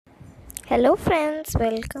Hello friends,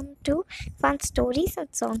 welcome to Fun Stories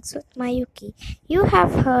and Songs with Mayuki. You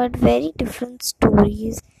have heard very different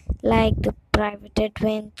stories like the Private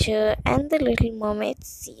Adventure and the Little Mermaid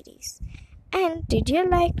series. And did you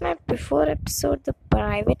like my before episode, The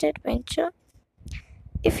Private Adventure?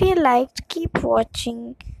 If you liked, keep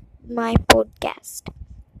watching my podcast.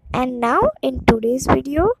 And now in today's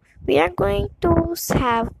video, we are going to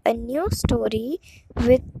have a new story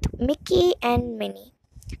with Mickey and Minnie.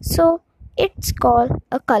 So it's called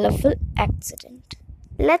A Colorful Accident.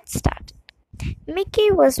 Let's start. Mickey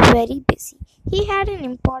was very busy. He had an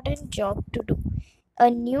important job to do. A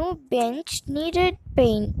new bench needed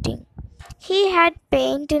painting. He had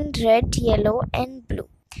paint in red, yellow, and blue.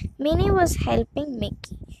 Minnie was helping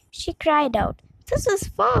Mickey. She cried out, "This is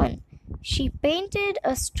fun!" She painted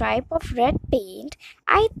a stripe of red paint.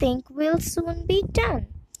 "I think we'll soon be done."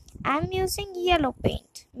 "I'm using yellow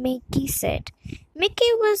paint," Mickey said. Mickey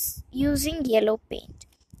was using yellow paint.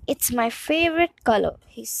 "It's my favorite color,"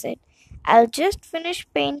 he said. "I'll just finish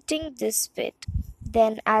painting this bit.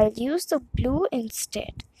 Then I'll use the blue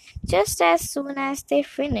instead." Just as soon as they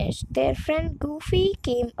finished, their friend Goofy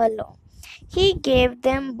came along. He gave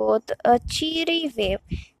them both a cheery wave,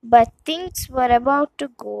 but things were about to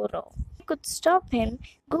go wrong. Could stop him.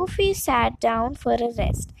 Goofy sat down for a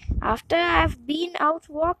rest. "After I've been out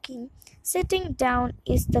walking, sitting down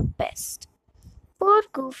is the best." Poor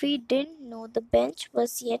Goofy didn't know the bench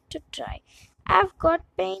was yet to dry. "I've got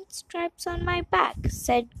paint stripes on my back,"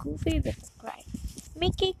 said Goofy with a cry.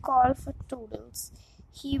 Mickey called for Toodles.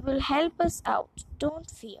 "He will help us out,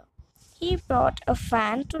 don't fear." He brought a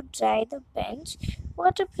fan to dry the bench.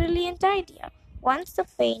 What a brilliant idea! Once the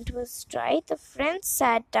paint was dry, the friends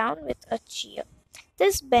sat down with a cheer.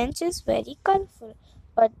 "This bench is very colorful,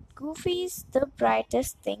 but Goofy's the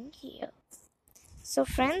brightest thing here." So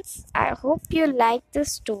friends, I hope you liked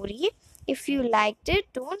this story. If you liked it,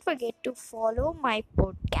 don't forget to follow my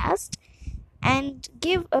podcast and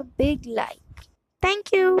give a big like.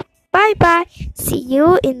 Thank you. Bye bye. See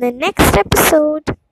you in the next episode.